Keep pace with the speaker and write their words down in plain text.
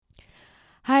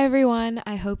Hi, everyone.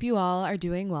 I hope you all are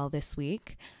doing well this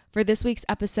week. For this week's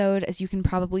episode, as you can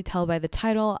probably tell by the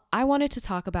title, I wanted to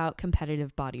talk about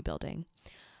competitive bodybuilding.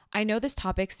 I know this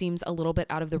topic seems a little bit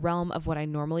out of the realm of what I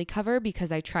normally cover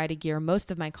because I try to gear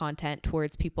most of my content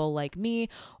towards people like me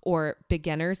or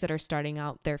beginners that are starting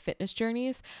out their fitness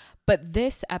journeys, but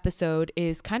this episode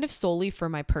is kind of solely for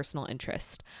my personal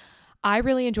interest. I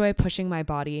really enjoy pushing my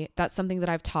body. That's something that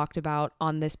I've talked about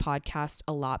on this podcast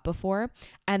a lot before.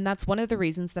 And that's one of the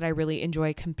reasons that I really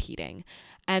enjoy competing.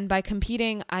 And by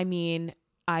competing, I mean,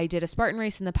 I did a Spartan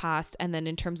race in the past. And then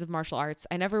in terms of martial arts,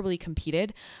 I never really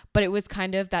competed, but it was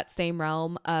kind of that same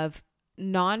realm of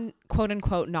quote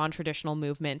unquote non-traditional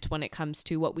movement when it comes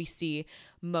to what we see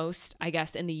most, I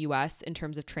guess, in the US in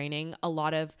terms of training. A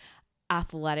lot of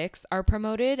athletics are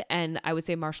promoted, and I would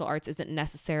say martial arts isn't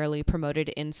necessarily promoted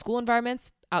in school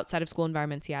environments. Outside of school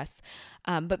environments, yes.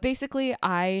 But basically,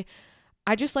 I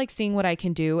just like seeing what I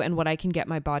can do and what I can get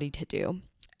my body to do.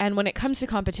 And when it comes to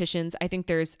competitions, I think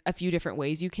there's a few different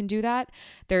ways you can do that.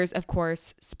 There's, of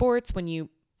course, sports when you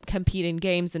compete in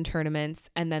games and tournaments,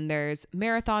 and then there's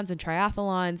marathons and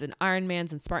triathlons and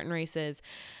Ironmans and Spartan races.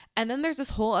 And then there's this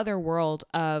whole other world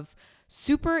of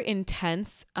super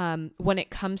intense when it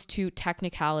comes to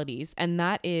technicalities. And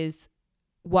that is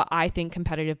what I think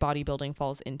competitive bodybuilding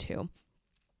falls into.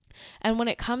 And when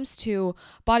it comes to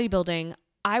bodybuilding,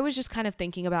 I was just kind of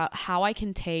thinking about how I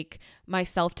can take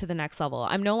myself to the next level.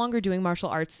 I'm no longer doing martial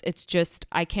arts. It's just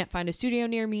I can't find a studio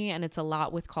near me, and it's a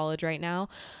lot with college right now.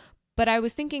 But I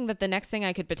was thinking that the next thing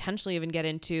I could potentially even get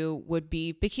into would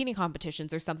be bikini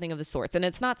competitions or something of the sorts. And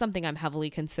it's not something I'm heavily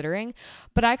considering,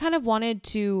 but I kind of wanted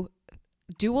to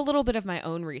do a little bit of my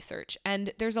own research.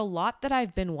 And there's a lot that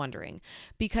I've been wondering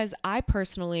because I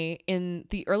personally, in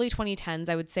the early 2010s,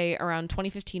 I would say around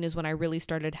 2015 is when I really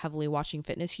started heavily watching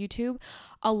fitness YouTube.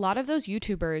 A lot of those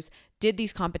YouTubers did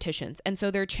these competitions. And so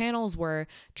their channels were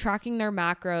tracking their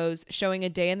macros, showing a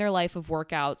day in their life of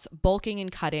workouts, bulking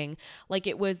and cutting. Like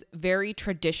it was very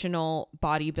traditional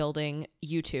bodybuilding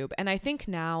YouTube. And I think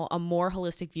now a more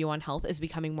holistic view on health is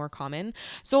becoming more common.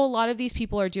 So a lot of these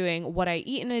people are doing what I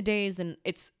eat in a day, and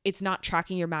it's not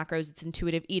tracking your macros, it's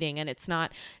intuitive eating, and it's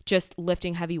not just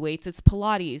lifting heavy weights, it's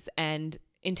Pilates and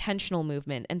intentional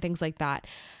movement and things like that.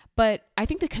 But I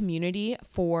think the community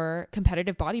for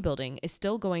competitive bodybuilding is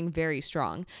still going very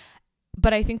strong.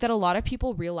 But I think that a lot of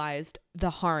people realized the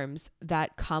harms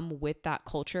that come with that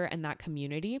culture and that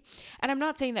community. And I'm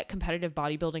not saying that competitive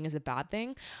bodybuilding is a bad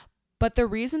thing, but the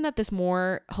reason that this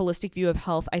more holistic view of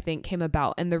health, I think, came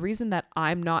about, and the reason that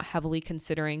I'm not heavily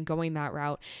considering going that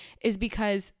route is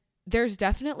because there's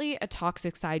definitely a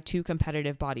toxic side to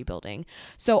competitive bodybuilding.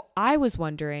 So I was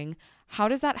wondering, how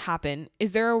does that happen?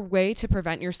 Is there a way to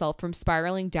prevent yourself from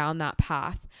spiraling down that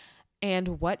path?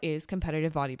 And what is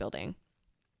competitive bodybuilding?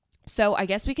 So I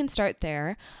guess we can start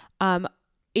there.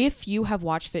 If you have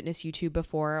watched fitness YouTube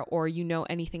before or you know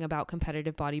anything about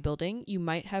competitive bodybuilding, you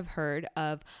might have heard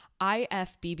of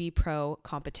IFBB Pro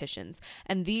competitions.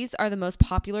 And these are the most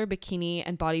popular bikini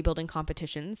and bodybuilding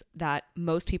competitions that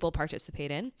most people participate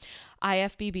in.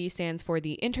 IFBB stands for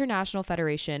the International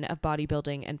Federation of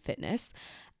Bodybuilding and Fitness.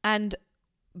 And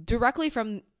directly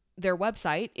from their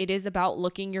website, it is about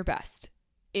looking your best.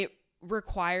 It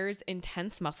requires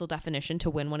intense muscle definition to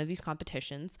win one of these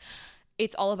competitions.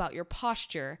 It's all about your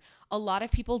posture. A lot of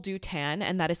people do tan,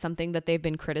 and that is something that they've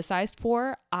been criticized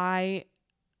for. I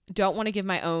don't want to give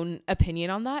my own opinion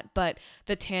on that, but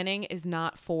the tanning is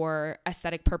not for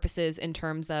aesthetic purposes in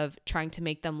terms of trying to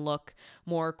make them look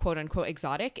more quote unquote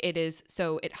exotic. It is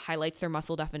so it highlights their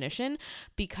muscle definition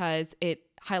because it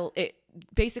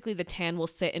basically the tan will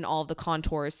sit in all of the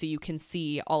contours so you can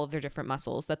see all of their different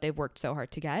muscles that they've worked so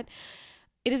hard to get.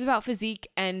 It is about physique,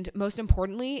 and most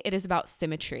importantly, it is about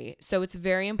symmetry. So it's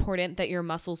very important that your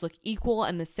muscles look equal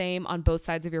and the same on both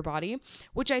sides of your body,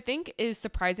 which I think is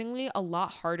surprisingly a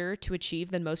lot harder to achieve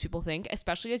than most people think,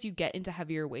 especially as you get into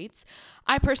heavier weights.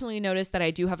 I personally noticed that I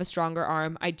do have a stronger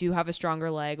arm. I do have a stronger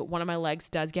leg. One of my legs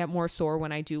does get more sore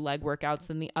when I do leg workouts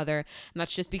than the other, and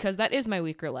that's just because that is my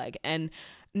weaker leg. And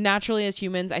naturally, as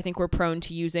humans, I think we're prone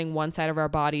to using one side of our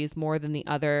bodies more than the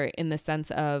other in the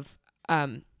sense of,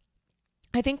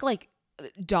 I think like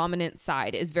dominant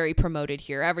side is very promoted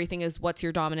here. Everything is what's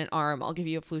your dominant arm? I'll give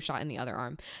you a flu shot in the other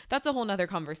arm. That's a whole nother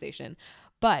conversation.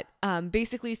 But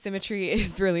basically symmetry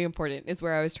is really important is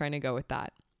where I was trying to go with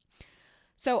that.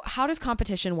 So how does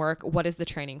competition work? What is the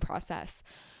training process?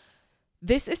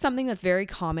 This is something that's very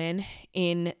common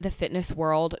in the fitness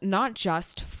world, not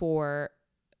just for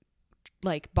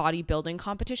like bodybuilding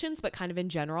competitions, but kind of in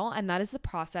general. And that is the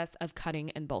process of cutting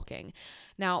and bulking.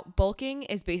 Now, bulking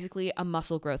is basically a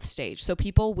muscle growth stage. So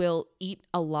people will eat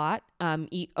a lot,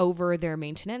 eat over their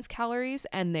maintenance calories,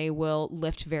 and they will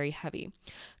lift very heavy.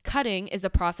 Cutting is a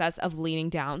process of leaning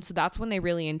down. So that's when they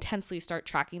really intensely start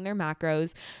tracking their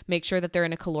macros, make sure that they're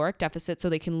in a caloric deficit so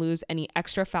they can lose any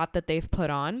extra fat that they've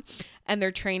put on. And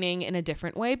they're training in a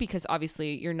different way because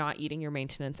obviously you're not eating your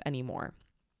maintenance anymore.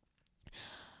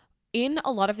 In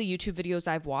a lot of the YouTube videos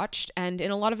I've watched and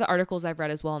in a lot of the articles I've read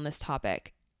as well on this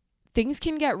topic, things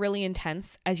can get really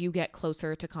intense as you get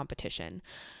closer to competition.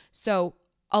 So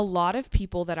a lot of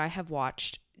people that I have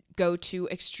watched go to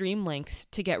extreme lengths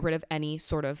to get rid of any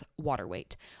sort of water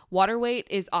weight. Water weight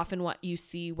is often what you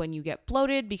see when you get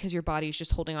bloated because your body is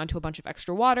just holding on to a bunch of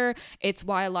extra water. It's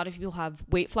why a lot of people have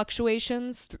weight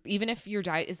fluctuations, even if your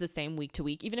diet is the same week to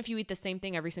week, even if you eat the same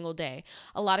thing every single day.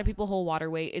 A lot of people hold water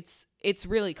weight. It's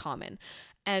really common.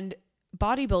 And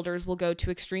bodybuilders will go to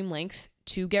extreme lengths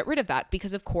to get rid of that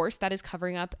because, of course, that is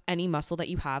covering up any muscle that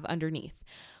you have underneath.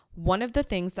 One of the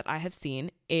things that I have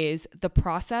seen is the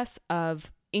process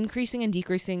of increasing and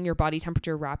decreasing your body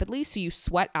temperature rapidly so you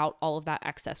sweat out all of that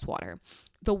excess water.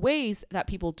 The ways that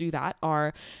people do that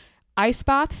are ice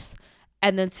baths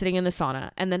and then sitting in the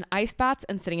sauna, and then ice baths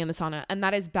and sitting in the sauna, and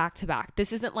that is back to back.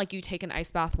 This isn't like you take an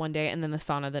ice bath one day and then the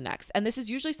sauna the next. And this is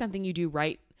usually something you do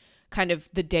right kind of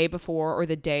the day before or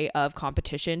the day of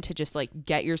competition to just like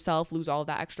get yourself, lose all of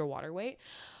that extra water weight.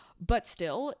 But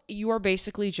still, you are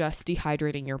basically just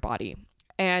dehydrating your body.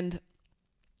 And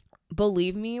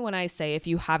believe me when I say, if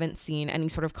you haven't seen any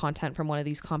sort of content from one of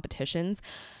these competitions,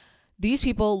 these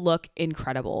people look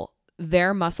incredible.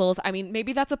 Their muscles, I mean,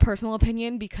 maybe that's a personal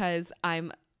opinion because I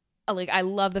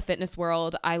love the fitness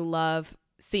world. I love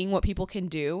seeing what people can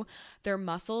do. Their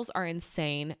muscles are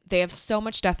insane. They have so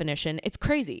much definition. It's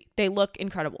crazy. They look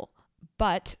incredible.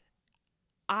 But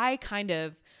I kind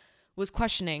of was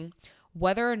questioning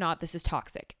whether or not this is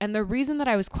toxic. And the reason that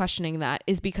I was questioning that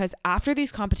is because after these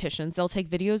competitions, they'll take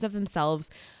videos of themselves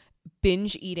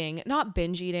not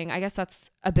binge eating, I guess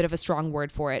that's a bit of a strong word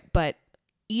for it, but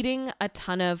eating a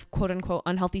ton of quote unquote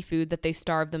unhealthy food that they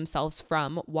starved themselves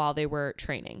from while they were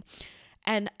training.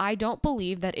 And I don't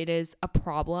believe that it is a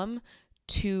problem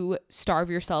to starve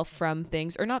yourself from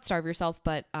things, or not starve yourself,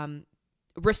 but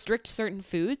restrict certain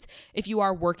foods if you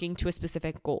are working to a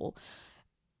specific goal.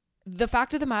 The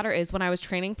fact of the matter is, when I was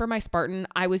training for my Spartan,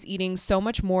 I was eating so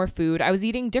much more food. I was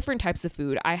eating different types of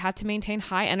food. I had to maintain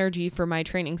high energy for my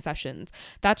training sessions.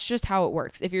 That's just how it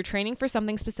works. If you're training for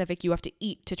something specific, you have to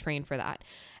eat to train for that.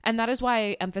 And that is why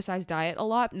I emphasize diet a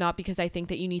lot, not because I think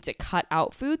that you need to cut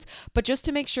out foods, but just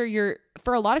to make sure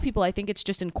for a lot of people, I think it's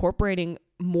just incorporating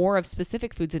more of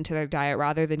specific foods into their diet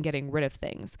rather than getting rid of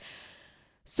things.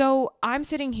 So I'm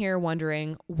sitting here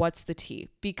wondering what's the tea,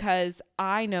 because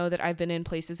I know that I've been in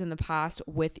places in the past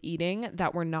with eating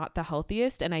that were not the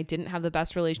healthiest, and I didn't have the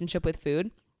best relationship with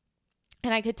food.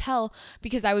 And I could tell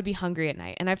because I would be hungry at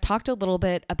night. And I've talked a little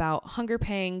bit about hunger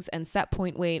pangs and set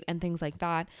point weight and things like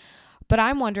that. But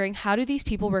I'm wondering, how do these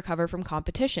people recover from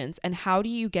competitions, and how do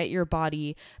you get your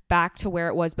body back to where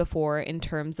it was before in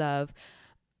terms of,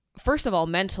 first of all,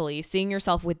 mentally seeing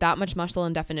yourself with that much muscle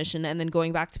and definition and then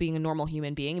going back to being a normal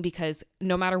human being, because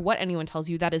no matter what anyone tells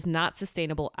you, that is not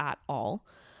sustainable at all.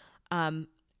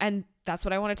 And that's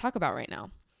what I want to talk about right now.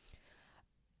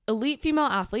 Elite female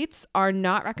athletes are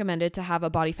not recommended to have a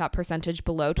body fat percentage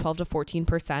below 12 to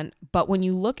 14%. But when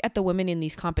you look at the women in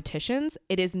these competitions,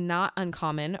 it is not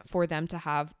uncommon for them to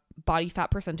have body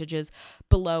fat percentages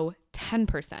below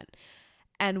 10%.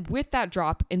 And with that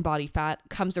drop in body fat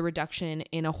comes a reduction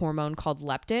in a hormone called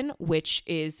leptin, which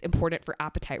is important for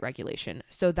appetite regulation.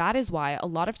 So that is why a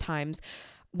lot of times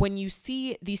when you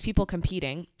see these people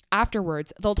competing,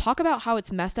 afterwards, they'll talk about how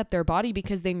it's messed up their body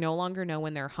because they no longer know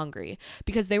when they're hungry,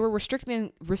 because they were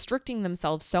restricting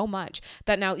themselves so much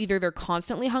that now either they're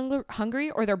constantly hungry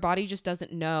or their body just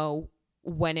doesn't know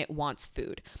when it wants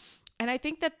food. And I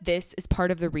think that this is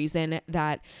part of the reason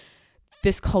that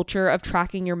this culture of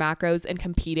tracking your macros and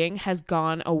competing has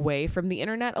gone away from the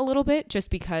internet a little bit, just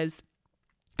because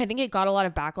I think it got a lot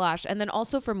of backlash. And then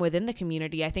also from within the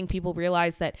community, I think people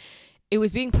realized that it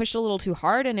was being pushed a little too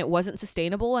hard and it wasn't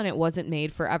sustainable and it wasn't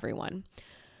made for everyone.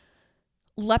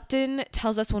 Leptin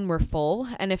tells us when we're full,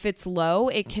 and if it's low,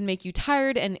 it can make you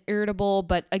tired and irritable.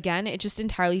 But again, it just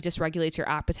entirely dysregulates your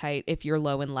appetite if you're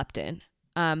low in leptin.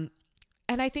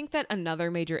 And I think that another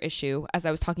major issue, as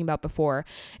I was talking about before,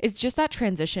 is just that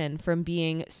transition from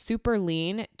being super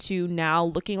lean to now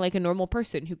looking like a normal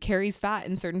person who carries fat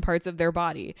in certain parts of their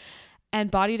body. And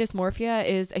body dysmorphia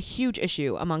is a huge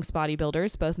issue amongst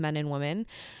bodybuilders, both men and women.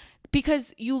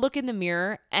 because you look in the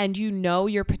mirror and you know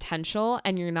your potential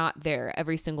and you're not there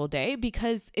every single day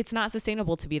because it's not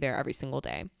sustainable to be there every single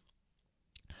day.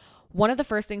 One of the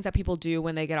first things that people do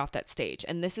when they get off that stage,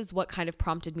 and this is what kind of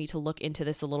prompted me to look into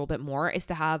this a little bit more, is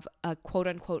to have a quote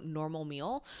unquote normal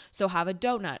meal. So have a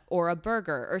donut or a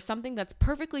burger or something that's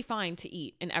perfectly fine to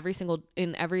eat in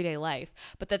everyday life,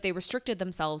 but that they restricted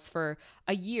themselves for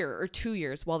a year or 2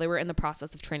 years while they were in the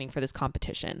process of training for this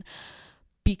competition.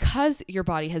 Because your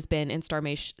body has been in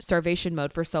starvation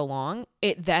mode for so long,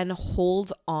 it then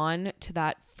holds on to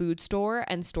that food store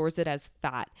and stores it as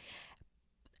fat.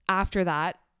 After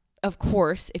that, of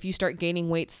course, if you start gaining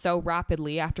weight so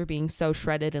rapidly after being so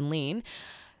shredded and lean,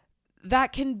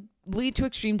 that can lead to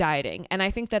extreme dieting. And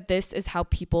I think that this is how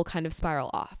people kind of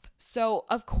spiral off. So,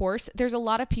 of course, there's a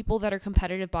lot of people that are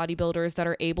competitive bodybuilders that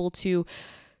are able to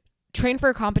train for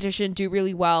a competition, do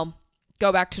really well,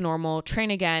 go back to normal, train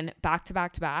again, back to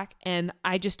back to back. And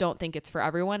I just don't think it's for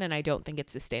everyone, and I don't think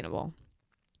it's sustainable.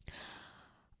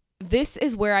 This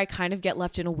is where I kind of get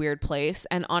left in a weird place.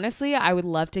 And honestly, I would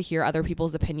love to hear other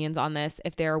people's opinions on this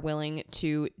if they're willing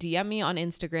to DM me on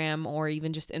Instagram or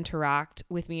even just interact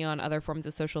with me on other forms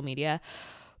of social media.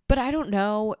 But I don't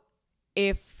know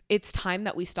if it's time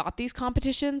that we stop these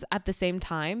competitions at the same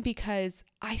time, because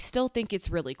I still think it's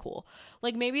really cool.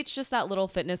 Like, maybe it's just that little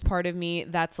fitness part of me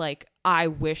that's like, I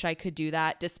wish I could do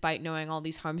that despite knowing all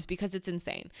these harms, because it's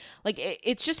insane. Like,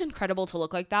 it's just incredible to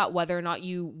look like that, whether or not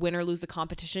you win or lose the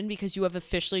competition, because you have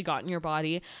officially gotten your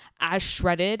body as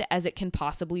shredded as it can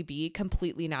possibly be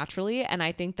completely naturally. And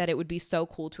I think that it would be so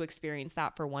cool to experience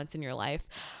that for once in your life.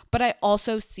 But I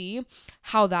also see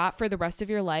how that for the rest of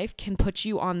your life can put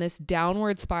you on this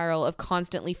downward spiral of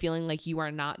constantly feeling like you are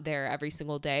not there every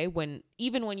single day,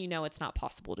 even when you know it's not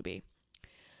possible to be.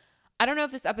 I don't know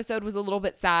if this episode was a little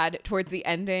bit sad towards the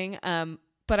ending,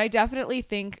 but I definitely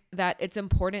think that it's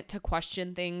important to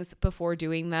question things before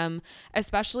doing them,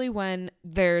 especially when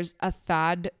there's a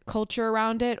fad culture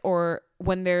around it, or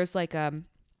when there's like a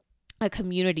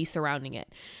community surrounding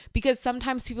it, because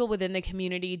sometimes people within the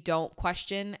community don't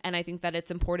question. And I think that it's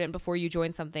important before you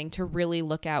join something to really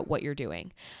look at what you're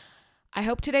doing. I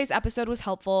hope today's episode was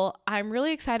helpful. I'm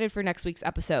really excited for next week's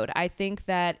episode. I think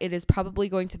that it is probably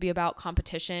going to be about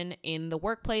competition in the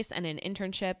workplace and in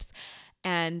internships,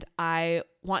 and I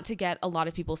want to get a lot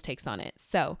of people's takes on it.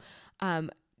 So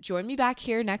join me back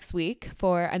here next week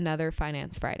for another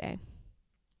Finance Friday.